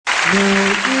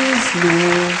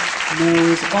no. No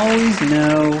is always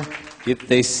no. If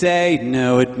they say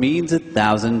no, it means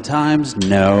 1,000 times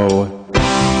no.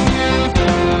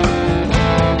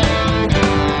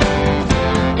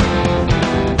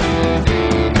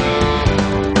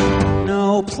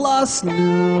 No plus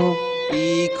no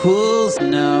equals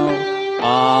no.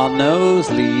 All no's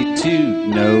lead to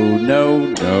no, no,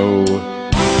 no.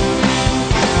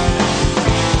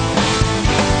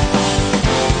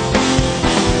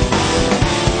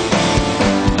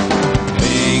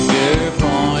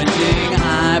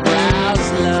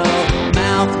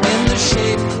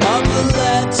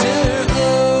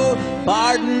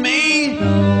 Pardon me?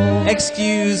 No.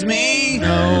 Excuse me?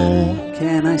 No.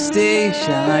 Can I stay?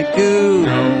 Shall I go?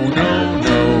 No, no,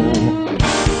 no.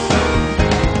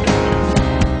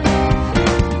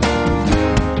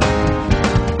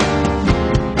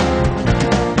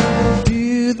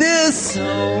 Do this?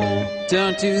 No.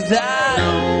 Don't do that?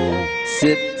 No.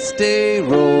 Sit, stay,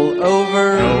 roll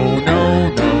over? No, no,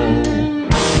 no.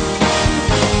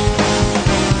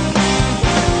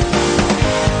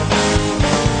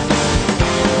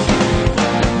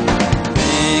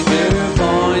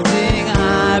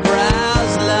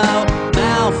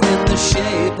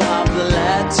 Shape of the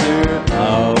letter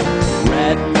O.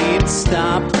 Red means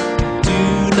stop.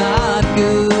 Do not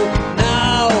go.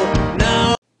 No,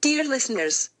 no. Dear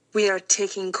listeners, we are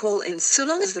taking call-ins so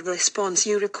long as the response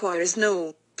you require is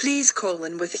no. Please call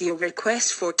in with your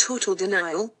request for total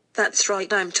denial. That's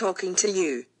right, I'm talking to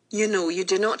you. You know you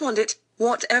do not want it,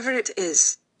 whatever it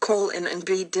is. Call in and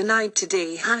be denied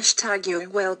today. # you're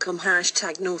welcome.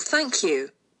 # no thank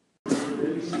you.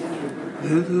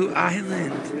 Lulu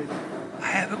Island. I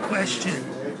have a question.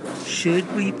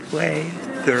 Should we play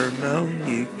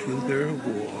thermonuclear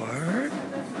war?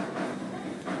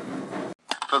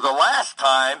 For the last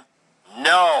time,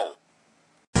 no.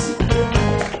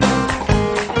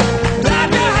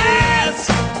 Clap your hands!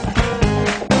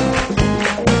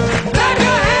 Clap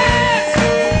your hands!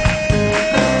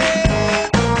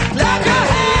 Clap your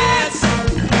hands!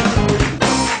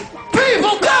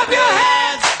 People, clap your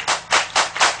hands!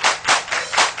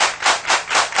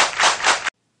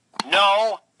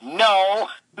 No, no,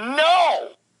 no!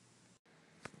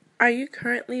 Are you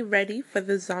currently ready for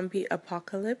the zombie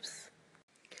apocalypse?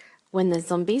 When the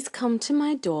zombies come to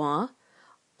my door,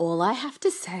 all I have to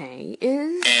say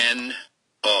is...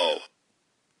 N-O.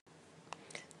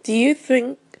 Do you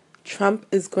think Trump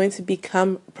is going to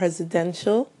become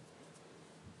presidential?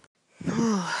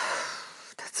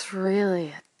 That's really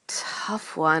a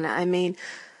tough one. I mean,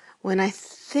 when I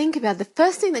think about it, the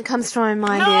first thing that comes to my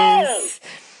mind is...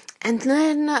 And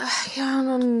then,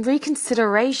 on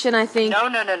reconsideration, I think... No.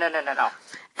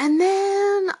 And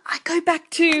then I go back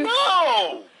to...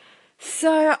 No!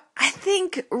 So I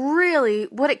think really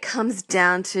what it comes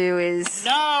down to is...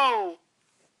 No!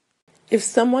 If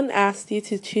someone asked you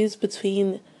to choose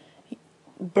between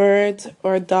birds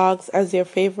or dogs as your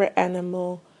favorite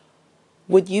animal,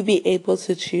 would you be able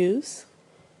to choose?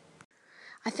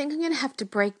 I think I'm going to have to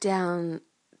break down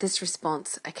this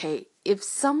response. Okay, if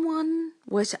someone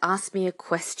were to ask me a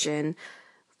question,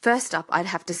 first up I'd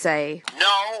have to say...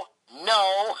 No!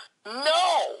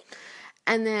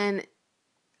 And then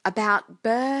about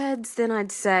birds, then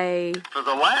I'd say... For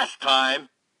the last time,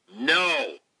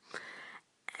 no!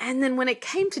 And then when it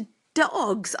came to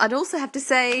dogs, I'd also have to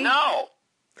say... No!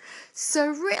 So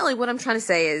really what I'm trying to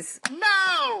say is...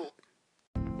 No!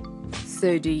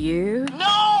 So do you?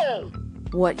 No!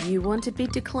 What you want to be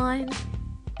declined?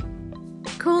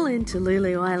 Call in to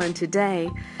Lulu Island today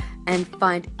and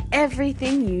find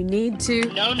everything you need to...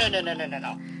 No.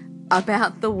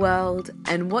 About the world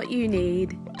and what you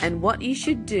need and what you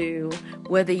should do,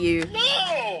 whether you...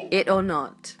 No! It or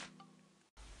not.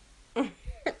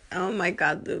 Oh my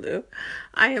God, Lulu.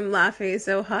 I am laughing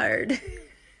so hard.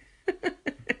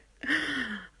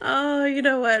 Oh, you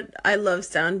know what? I love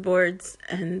soundboards,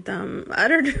 and I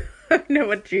don't know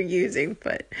what you're using,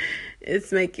 but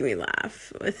it's making me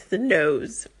laugh with the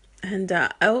nose. And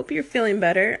I hope you're feeling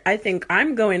better. I think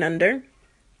I'm going under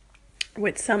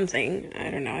with something.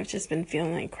 I don't know. I've just been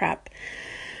feeling like crap.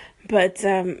 But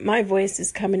my voice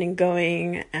is coming and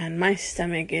going, and my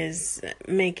stomach is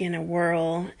making a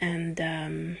whirl, and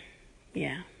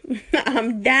yeah,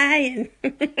 I'm dying.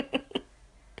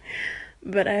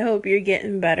 But I hope you're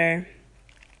getting better.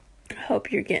 I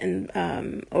hope you're getting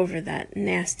over that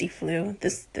nasty flu.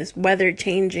 This weather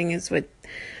changing is what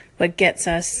gets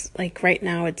us. Like right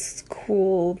now, it's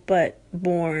cool but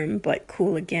warm, but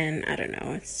cool again. I don't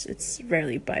know. It's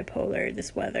rarely bipolar,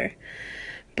 this weather.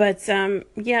 But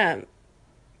yeah,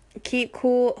 keep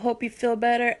cool. Hope you feel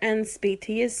better, and speak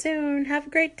to you soon. Have a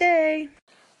great day.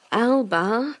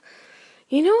 Alba,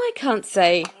 You know I can't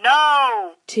say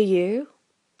No! to you,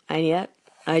 and yet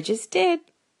I just did.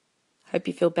 Hope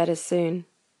you feel better soon.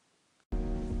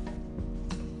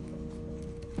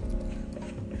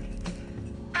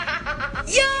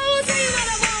 Yo, I'll tell you what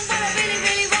I want, what I really,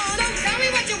 really want. Don't tell me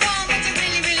what you want, what you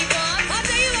really, really want. I'll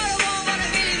tell you what I want, what I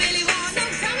really, really want.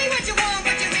 Don't tell me what you want,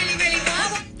 what you really, really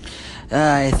want.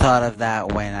 I thought of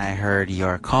that when I heard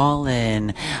your call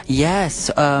in. Yes,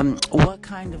 what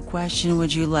kind of question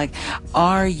would you like?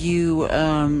 Are you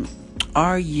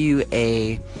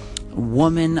a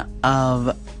woman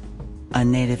of a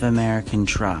Native American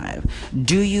tribe?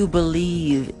 Do you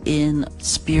believe in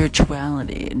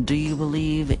spirituality? Do you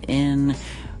believe in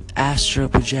astral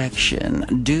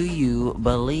projection? Do you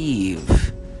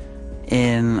believe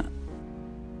in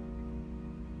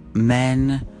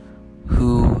men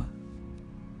who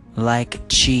like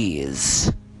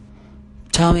cheese?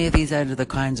 Tell me if these are the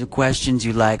kinds of questions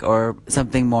you like, or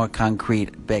something more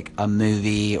concrete, like a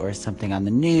movie or something on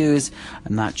the news.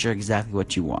 I'm not sure exactly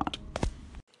what you want.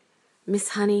 Miss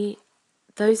Honey,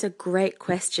 those are great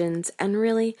questions, and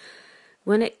really,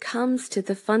 when it comes to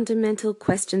the fundamental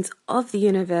questions of the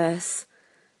universe,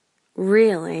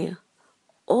 really,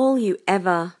 all you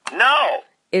ever No!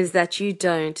 is that you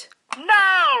don't.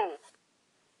 No!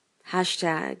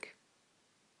 Hashtag,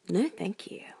 no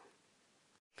thank you.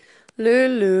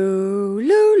 Lulu,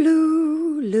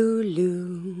 Lulu,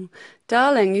 Lulu.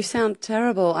 Darling, you sound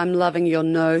terrible. I'm loving your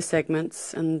no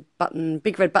segments and button,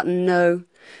 big red button no.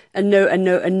 A no, a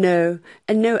no, a no.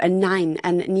 A no, a nine,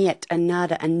 and niet, and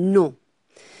nada, and no.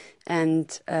 And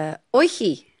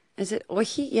oichi. Is it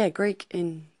oichi? Yeah, Greek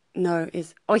in no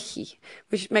is oichi,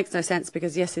 which makes no sense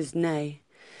because yes is nay.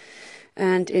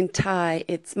 And in Thai,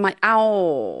 it's my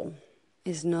ow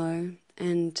is no.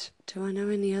 And do I know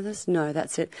any others? No,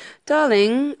 that's it.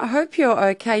 Darling, I hope you're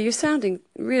okay. You're sounding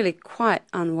really quite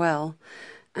unwell.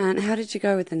 And how did you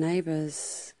go with the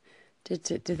neighbours?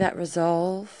 Did that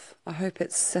resolve? I hope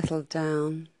it's settled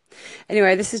down.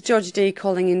 Anyway, this is Georgie D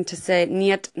calling in to say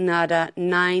niet, nada,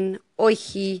 nine,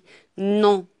 oichi,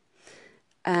 no.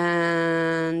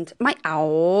 And my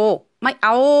ow, my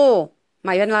ow,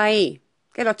 myเป็นไร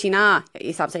แกรอชีน่า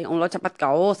อีสับใส่องรถจับปัดเก๋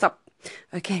าสับ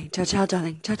Okay, ciao ciao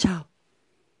darling, ciao ciao.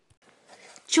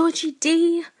 Georgie D,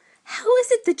 how is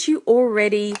it that you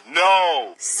already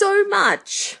No! so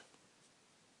much?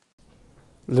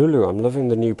 Lulu, I'm loving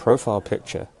the new profile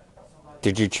picture.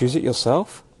 Did you choose it yourself?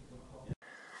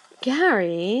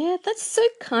 Gary, that's so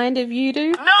kind of you to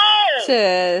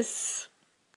No!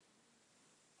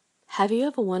 Have you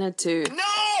ever wanted to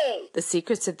No! the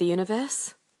secrets of the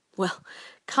universe? Well,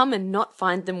 come and not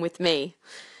find them with me.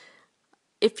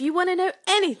 If you want to know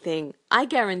anything, I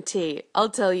guarantee I'll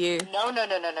tell you. No.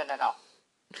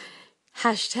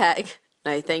 Hashtag,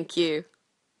 no thank you.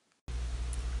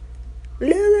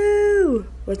 Lulu!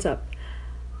 What's up?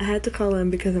 I had to call in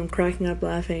because I'm cracking up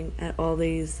laughing at all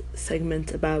these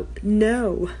segments about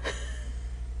no.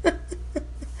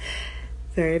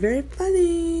 Very, very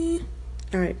funny.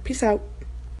 Alright, peace out.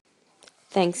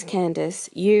 Thanks, Candace.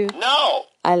 You. No!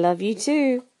 I love you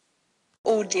too.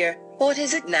 Oh dear, what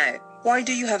is it now? Why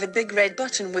do you have a big red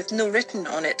button with no written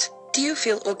on it? Do you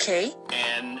feel okay?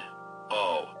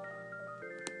 N-O.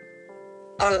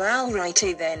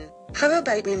 Alrighty then. How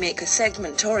about we make a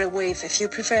segment or a wave if you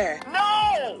prefer?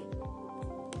 No!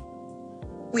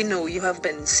 We know you have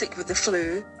been sick with the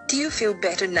flu. Do you feel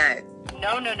better now?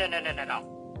 No.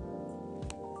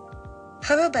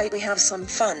 How about we have some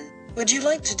fun? Would you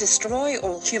like to destroy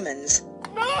all humans?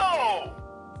 No!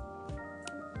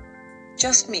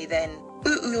 Just me then.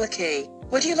 Ooh, okay.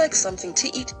 Would you like something to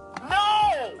eat?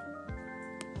 No!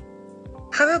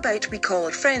 How about we call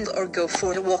a friend or go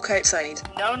for a walk outside?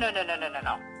 No.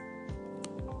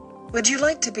 Would you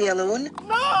like to be alone?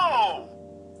 No!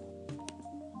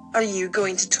 Are you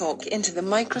going to talk into the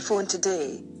microphone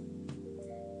today?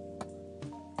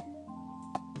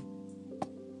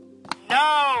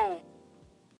 No!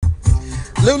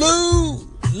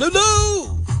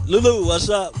 Lulu, what's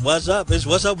up? It's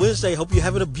What's Up Wednesday. Hope you're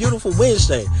having a beautiful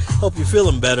Wednesday. Hope you're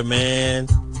feeling better, man.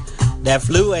 That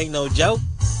flu ain't no joke.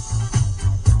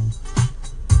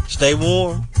 Stay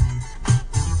warm.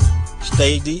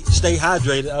 Stay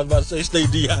hydrated. I was about to say stay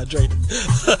dehydrated.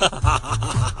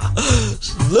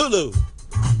 Lulu,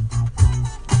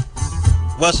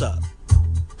 what's up?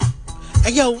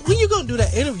 Hey, yo, when you gonna do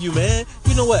that interview, man?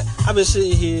 You know what? I've been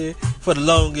sitting here for the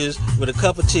longest with a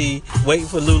cup of tea, waiting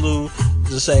for Lulu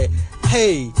to say,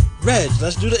 hey, Reg,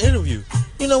 let's do the interview.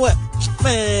 You know what?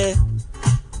 Man,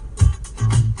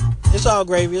 it's all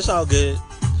gravy. It's all good.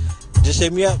 Just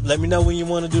hit me up. Let me know when you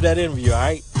want to do that interview, all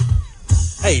right?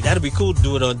 Hey, that'd be cool to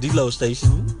do it on D-Lo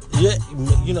station. Yeah,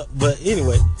 you know. But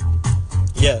anyway,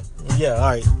 yeah, all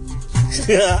right.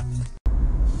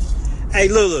 Hey,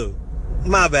 Lulu,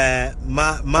 my bad,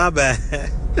 my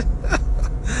bad.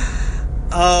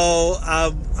 Oh,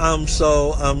 I'm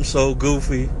so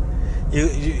goofy. You,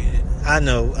 I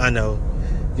know.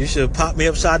 You should pop me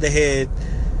upside the head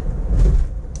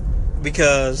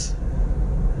because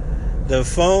the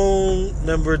phone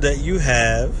number that you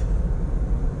have,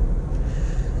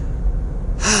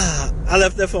 I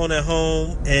left that phone at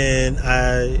home, and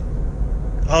I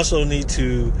also need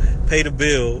to pay the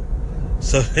bill,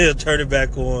 so they'll turn it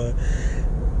back on.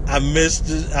 I missed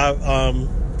it.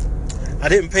 I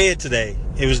didn't pay it today.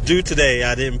 It was due today.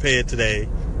 I didn't pay it today.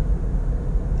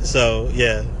 So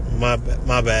yeah, my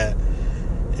bad.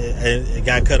 It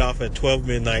got cut off at 12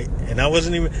 midnight, and I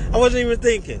wasn't even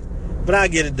thinking. But I'll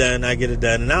get it done.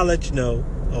 And I'll let you know.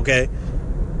 Okay.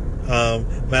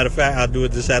 Matter of fact, I'll do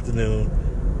it this afternoon.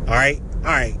 All right.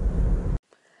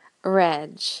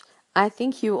 Reg, I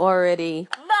think you already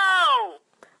No!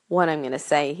 what I'm going to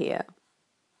say here.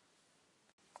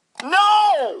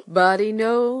 No! Body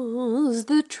knows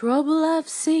the trouble I've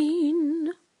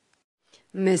seen.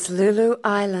 Miss Lulu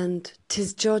Island,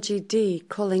 'tis Georgie D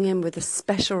calling in with a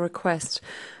special request.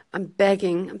 I'm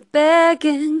begging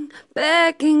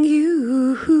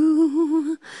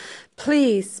you.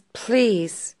 Please,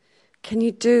 can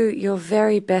you do your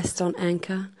very best on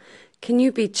Anchor? Can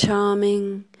you be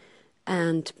charming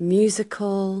and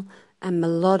musical and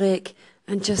melodic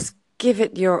and just give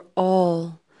it your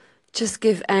all? Just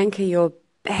give Anchor your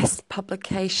best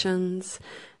publications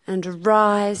and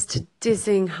rise to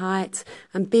dizzying heights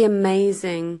and be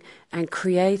amazing and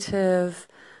creative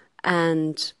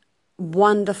and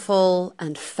wonderful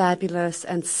and fabulous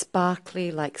and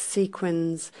sparkly like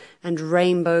sequins and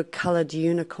rainbow-colored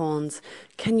unicorns.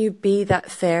 Can you be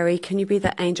that fairy? Can you be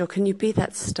that angel? Can you be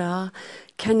that star?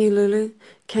 Can you, Lulu?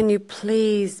 Can you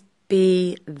please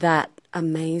be that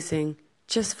amazing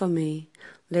just for me,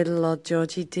 little old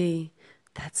Georgie D?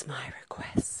 That's my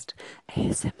request.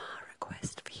 ASMR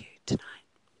request for you tonight.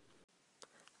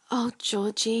 Oh,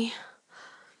 Georgie,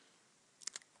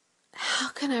 how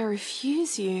can I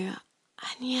refuse you?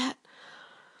 And yet,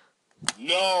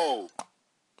 No!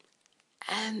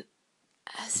 and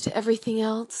as to everything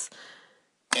else,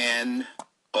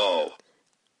 N-O.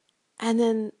 and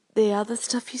then the other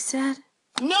stuff you said.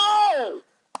 No!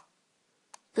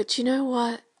 But you know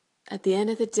what? At the end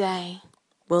of the day,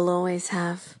 we'll always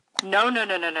have. No.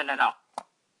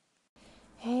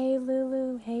 Hey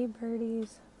Lulu, hey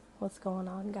birdies, what's going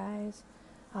on, guys?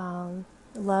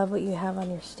 Love what you have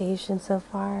on your station so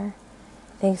far.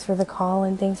 Thanks for the call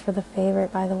and thanks for the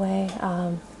favorite, by the way.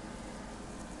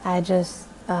 I just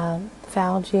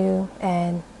found you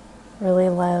and really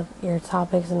love your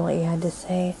topics and what you had to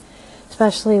say,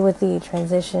 especially with the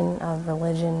transition of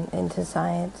religion into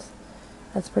science.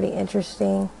 That's pretty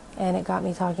interesting, and it got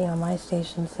me talking on my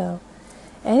station. So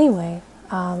anyway,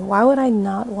 why would I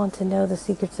not want to know the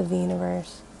secrets of the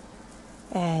universe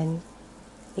and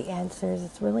the answers?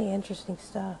 It's really interesting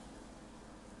stuff.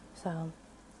 So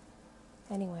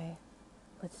anyway,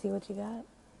 let's see what you got.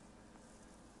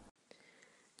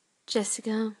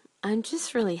 Jessica, I'm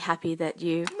just really happy that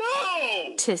you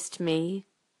kissed me.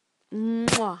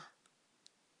 Mwah.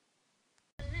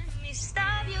 Let me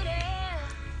stop you there.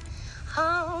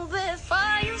 Oh,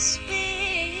 before you speak.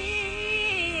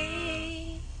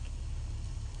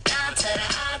 Nah to the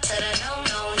I to the no.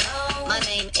 My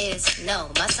name is no.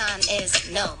 My sign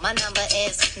is no. My number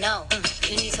is no.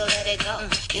 You need to let it go.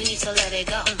 You need to let it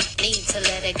go. Need to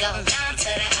let it go. Nah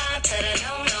to the I to the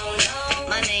no.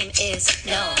 My name is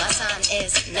no. My sign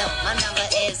is no. My number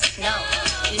is no.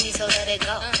 You need to let it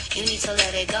go. You need to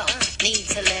let it go. Need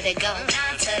to let it go.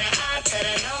 Nah to the I to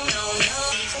the no.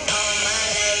 All my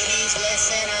ladies,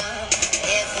 listen up.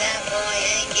 If that boy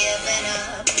ain't giving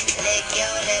up, lick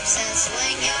your lips and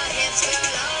swing your hips,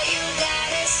 girl. All you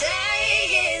gotta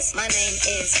say is my name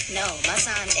is no. My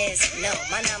sign is no.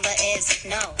 My number is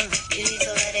no. You need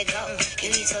to let it go.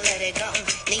 You need to let it go.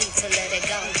 Need to let it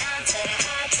go. Down to the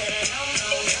I to the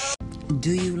no.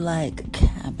 Do you like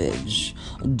cabbage?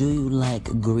 Do you like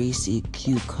greasy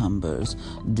cucumbers?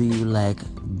 Do you like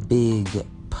big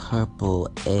purple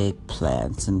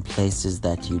eggplants in places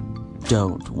that you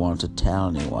don't want to tell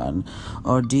anyone?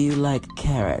 Or do you like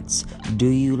carrots? Do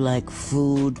you like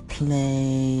food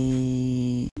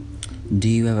play? Do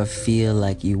you ever feel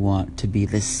like you want to be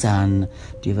the sun?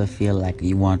 Do you ever feel like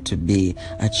you want to be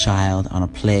a child on a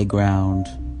playground?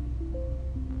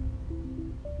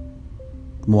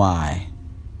 Why?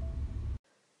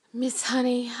 Miss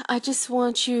Honey, I just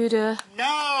want you to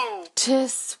No!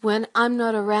 kiss when I'm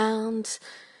not around.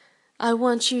 I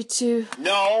want you to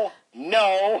No,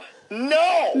 no,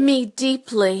 no! me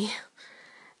deeply.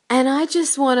 And I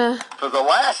just want to... For the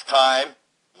last time,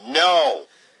 no!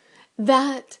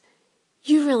 That...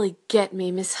 You really get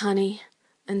me, Miss Honey.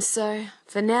 And so,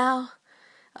 for now,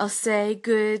 I'll say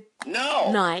good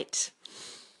night.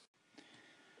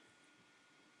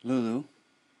 Lulu,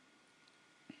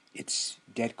 it's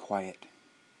dead quiet.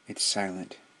 It's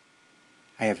silent.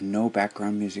 I have no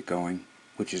background music going,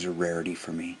 which is a rarity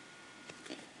for me.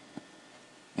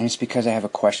 And it's because I have a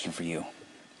question for you,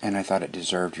 and I thought it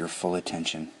deserved your full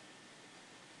attention.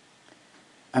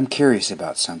 I'm curious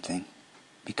about something,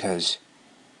 because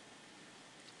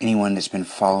anyone that's been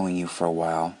following you for a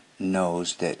while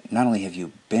knows that not only have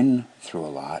you been through a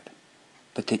lot,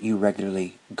 but that you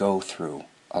regularly go through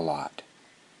a lot.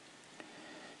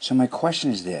 So my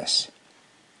question is this: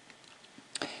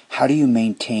 how do you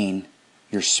maintain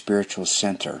your spiritual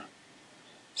center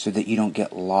so that you don't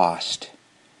get lost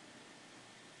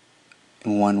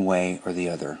in one way or the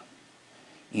other,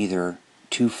 either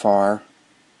too far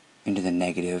into the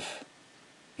negative,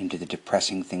 into the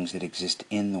depressing things that exist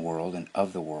in the world and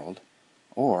of the world,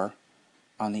 or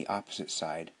on the opposite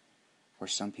side, where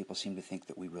some people seem to think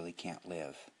that we really can't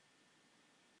live?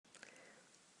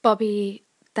 Bobby,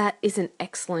 that is an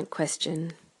excellent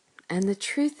question. And the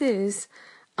truth is,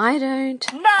 I don't...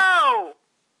 No!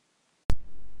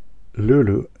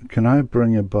 Lulu, can I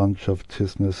bring a bunch of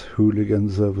Tismus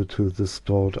hooligans over to the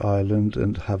stored island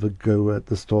and have a go at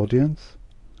the Stordians?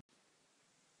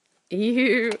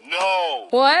 You... No!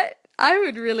 What? I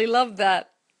would really love that.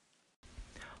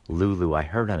 Lulu, I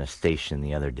heard on a station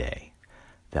the other day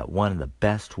that one of the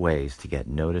best ways to get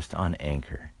noticed on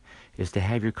Anchor is to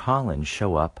have your call-in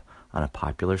show up on a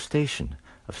popular station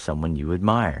of someone you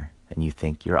admire and you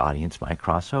think your audience might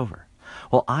cross over.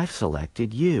 Well, I've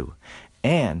selected you.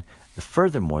 And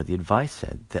furthermore, the advice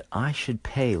said that I should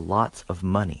pay lots of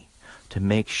money to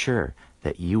make sure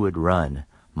that you would run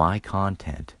my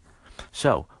content.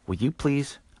 So, will you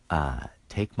please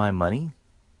take my money?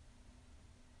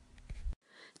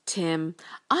 Tim,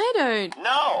 I don't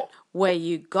know where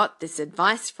you got this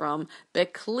advice from,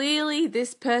 but clearly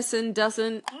this person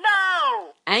doesn't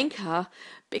Anchor,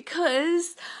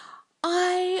 because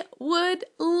I would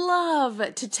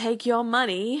love to take your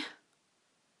money,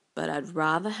 but I'd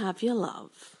rather have your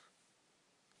love.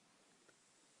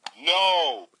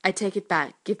 No! I take it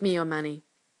back. Give me your money.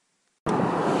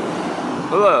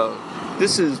 Hello,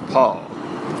 this is Paul,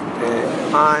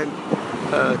 and I'm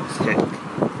a tick.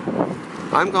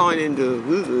 I'm going into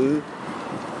Lulu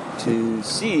to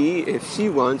see if she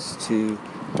wants to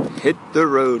hit the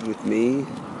road with me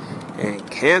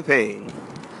and campaign.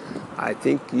 I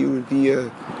think you would be a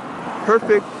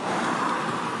perfect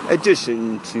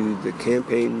addition to the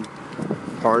campaign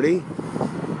party.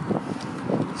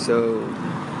 So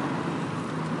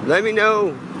let me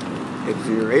know if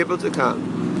you're able to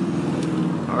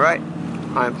come. Alright,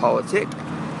 I'm Politic,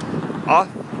 off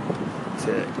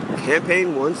to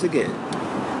campaign once again.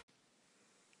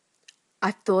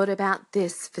 I've thought about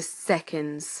this for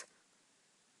seconds,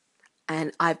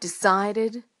 and I've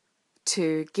decided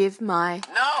to give my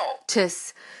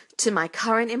tis to my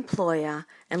current employer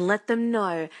and let them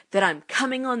know that I'm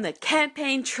coming on the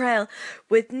campaign trail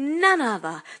with none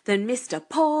other than Mr.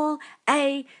 Paul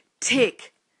A.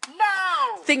 Tick.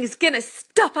 No! Things gonna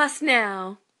stop us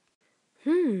now.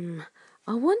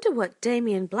 I wonder what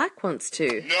Damien Black wants to.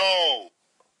 No!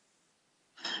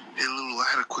 Hey Lulu, I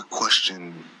had a quick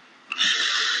question.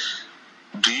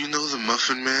 Do you know the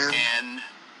Muffin Man?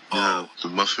 Yeah, the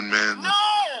Muffin Man. No!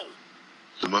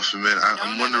 The Muffin Man.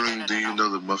 I'm wondering, do you know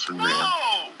the Muffin Man?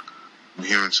 I'm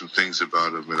hearing some things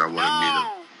about him, and I want to meet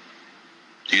him.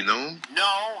 Do you know him?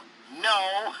 No!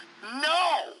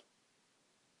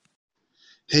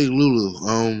 Hey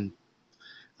Lulu,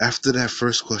 after that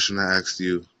first question I asked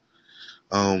you,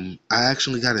 I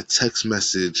actually got a text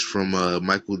message from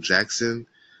Michael Jackson.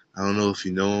 I don't know if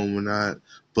you know him or not,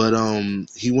 but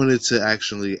he wanted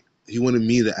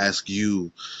me to ask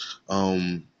you,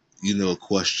 a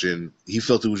question. He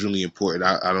felt it was really important.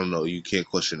 I don't know. You can't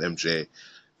question MJ,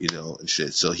 and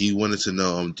shit. So he wanted to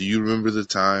know, do you remember the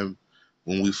time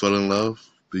when we fell in love?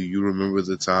 Do you remember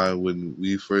the time when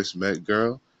we first met,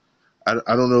 girl?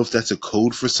 I don't know if that's a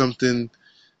code for something.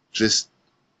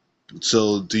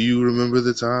 So do you remember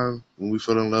the time when we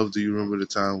fell in love? Do you remember the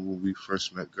time when we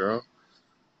first met, girl?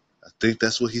 I think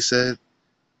that's what he said.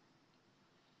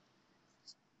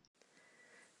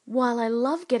 While I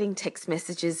love getting text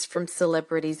messages from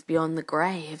celebrities beyond the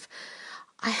grave,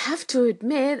 I have to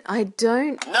admit I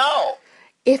don't... No!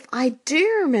 If I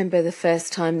do remember the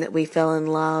first time that we fell in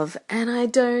love, and I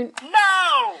don't...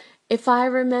 No! if I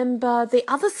remember the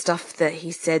other stuff that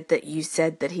he said, that you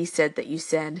said, that he said, that you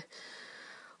said,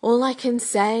 all I can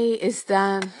say is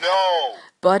that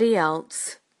nobody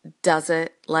else does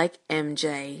it like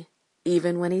MJ,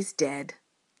 even when he's dead.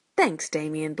 Thanks,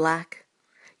 Damien Black.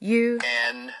 You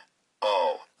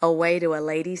N-O. away to a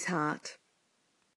lady's heart.